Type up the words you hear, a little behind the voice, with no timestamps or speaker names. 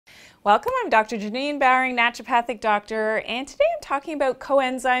Welcome, I'm Dr. Janine Bowring, naturopathic doctor, and today I'm talking about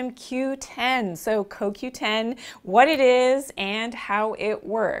coenzyme Q10. So CoQ10, what it is and how it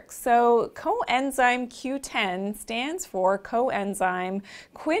works. So coenzyme Q10 stands for coenzyme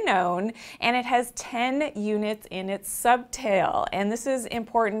quinone, and it has 10 units in its subtail. And this is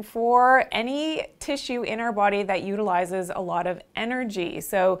important for any tissue in our body that utilizes a lot of energy.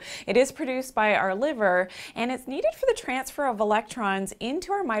 So it is produced by our liver, and it's needed for the transfer of electrons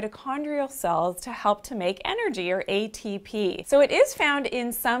into our mitochondria cells to help to make energy, or ATP. So it is found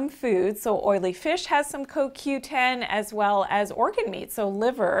in some foods. So oily fish has some CoQ10, as well as organ meat, so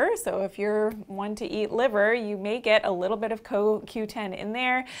liver. So if you're one to eat liver, you may get a little bit of CoQ10 in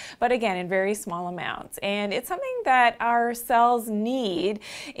there, but again, in very small amounts. And it's something that our cells need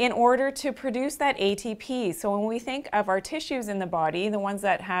in order to produce that ATP. So when we think of our tissues in the body, the ones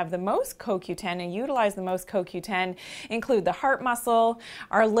that have the most CoQ10 and utilize the most CoQ10 include the heart muscle,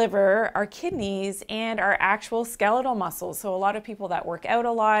 our liver, our kidneys, and our actual skeletal muscles. So a lot of people that work out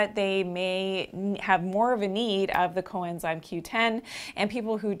a lot, they may have more of a need of the coenzyme Q10, and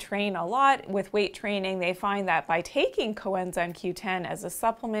people who train a lot with weight training, they find that by taking coenzyme Q10 as a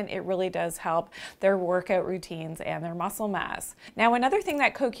supplement, it really does help their workout routines and their muscle mass. Now, another thing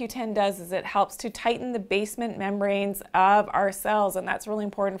that CoQ10 does is it helps to tighten the basement membranes of our cells, and that's really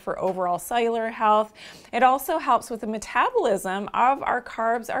important for overall cellular health. It also helps with the metabolism of our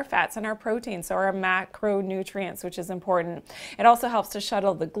carbs, our fats, and our proteins, so our macronutrients, which is important. It also helps to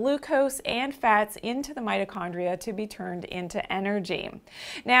shuttle the glucose and fats into the mitochondria to be turned into energy.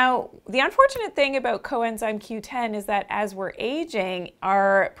 Now, the unfortunate thing about coenzyme Q10 is that as we're aging,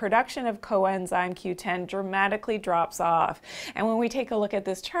 our production of coenzyme Q10 dramatically drops off. And when we take a look at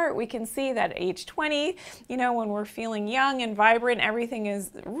this chart, we can see that at age 20, when we're feeling young and vibrant, everything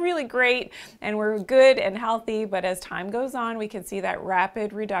is really great and we're good and healthy, but as time goes on, we can see that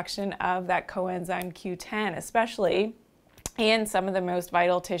rapid reduction of that coenzyme Q10, especially in some of the most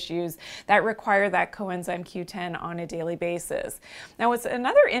vital tissues that require that coenzyme Q10 on a daily basis. Now, what's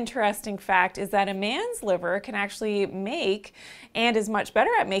another interesting fact is that a man's liver can actually make and is much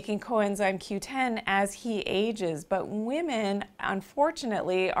better at making coenzyme Q10 as he ages, but women,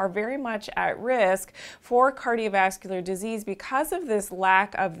 unfortunately, are very much at risk for cardiovascular disease because of this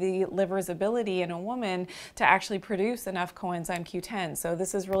lack of the liver's ability in a woman to actually produce enough coenzyme Q10. So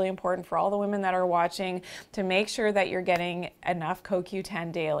this is really important for all the women that are watching to make sure that you're getting enough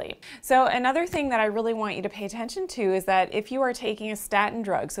CoQ10 daily. So another thing that I really want you to pay attention to is that if you are taking a statin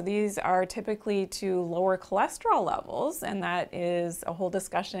drug, so these are typically to lower cholesterol levels, and that is a whole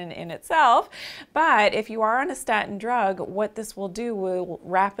discussion in itself, but if you are on a statin drug, what this will do will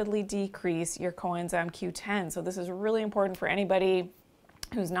rapidly decrease your coenzyme Q10. So this is really important for anybody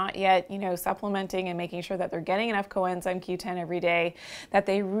who's not yet, supplementing and making sure that they're getting enough coenzyme Q10 every day, that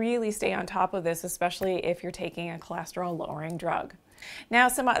they really stay on top of this, especially if you're taking a cholesterol lowering drug. Now,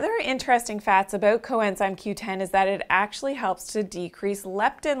 some other interesting facts about coenzyme Q10 is that it actually helps to decrease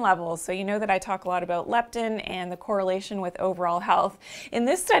leptin levels. So you know that I talk a lot about leptin and the correlation with overall health. In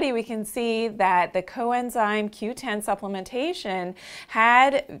this study, we can see that the coenzyme Q10 supplementation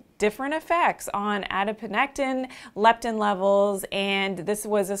had different effects on adiponectin, leptin levels, and this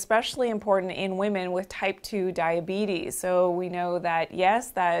was especially important in women with type 2 diabetes. So we know that,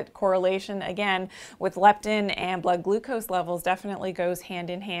 yes, that correlation, again, with leptin and blood glucose levels definitely goes hand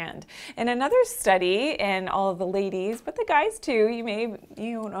in hand. In another study, and all of the ladies, but the guys too, you may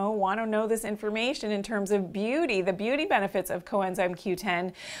want to know this information in terms of beauty, the beauty benefits of coenzyme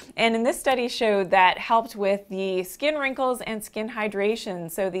Q10. And in this study showed that helped with the skin wrinkles and skin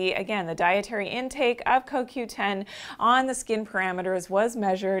hydration. So the dietary intake of CoQ10 on the skin parameters was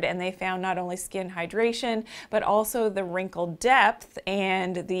measured, and they found not only skin hydration, but also the wrinkle depth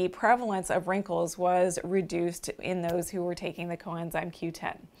and the prevalence of wrinkles was reduced in those who were taking the coenzyme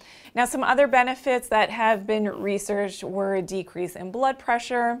Q10. Now, some other benefits that have been researched were a decrease in blood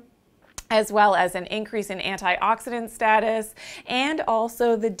pressure, as well as an increase in antioxidant status, and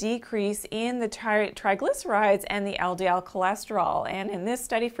also the decrease in the triglycerides and the LDL cholesterol. And in this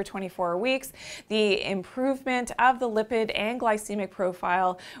study for 24 weeks, the improvement of the lipid and glycemic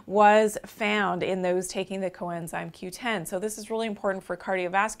profile was found in those taking the coenzyme Q10. So this is really important for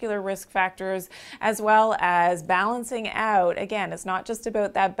cardiovascular risk factors, as well as balancing out. Again, it's not just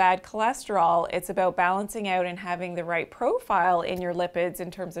about that bad cholesterol, it's about balancing out and having the right profile in your lipids in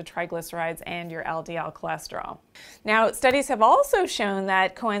terms of triglycerides triglycerides and your LDL cholesterol. Now, studies have also shown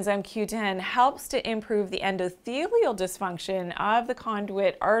that coenzyme Q10 helps to improve the endothelial dysfunction of the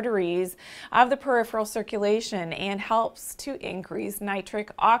conduit arteries of the peripheral circulation and helps to increase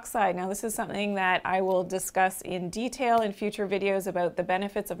nitric oxide. Now, this is something that I will discuss in detail in future videos about the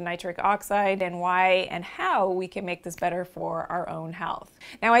benefits of nitric oxide and why and how we can make this better for our own health.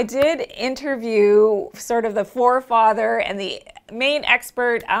 Now, I did interview sort of the forefather and the main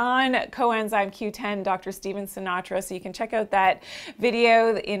expert on coenzyme Q10, Dr. Steven Sinatra, so you can check out that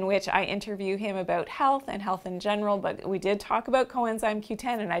video in which I interview him about health and health in general, but we did talk about coenzyme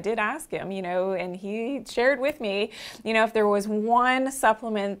Q10, and I did ask him, and he shared with me, if there was one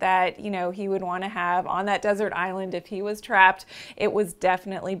supplement that, he would want to have on that desert island if he was trapped, it was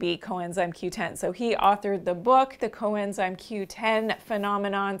definitely be coenzyme Q10. So he authored the book, The Coenzyme Q10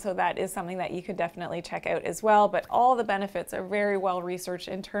 Phenomenon, so that is something that you could definitely check out as well, but all the benefits are very well researched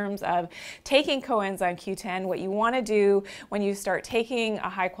in terms of taking coenzyme Q10. What you want to do when you start taking a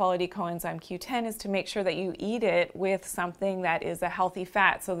high quality coenzyme Q10 is to make sure that you eat it with something that is a healthy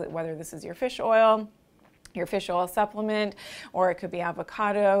fat, so that whether this is your fish oil supplement, or it could be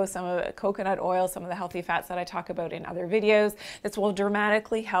avocado, some of it, coconut oil, some of the healthy fats that I talk about in other videos. This will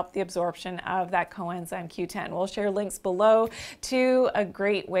dramatically help the absorption of that coenzyme Q10. We'll share links below to a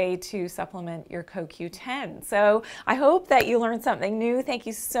great way to supplement your CoQ10. So I hope that you learned something new. Thank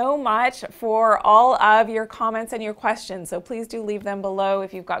you so much for all of your comments and your questions. So please do leave them below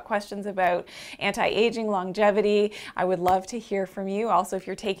if you've got questions about anti-aging, longevity. I would love to hear from you. Also, if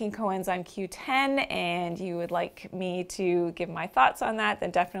you're taking coenzyme Q10 and you would like me to give my thoughts on that,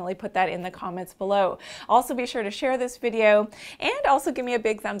 then definitely put that in the comments below. Also, be sure to share this video and also give me a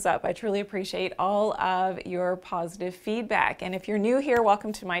big thumbs up. I truly appreciate all of your positive feedback. And if you're new here,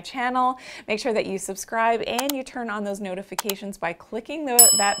 welcome to my channel. Make sure that you subscribe and you turn on those notifications by clicking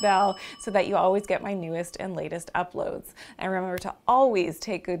that bell so that you always get my newest and latest uploads. And remember to always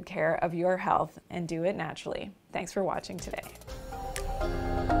take good care of your health and do it naturally. Thanks for watching today.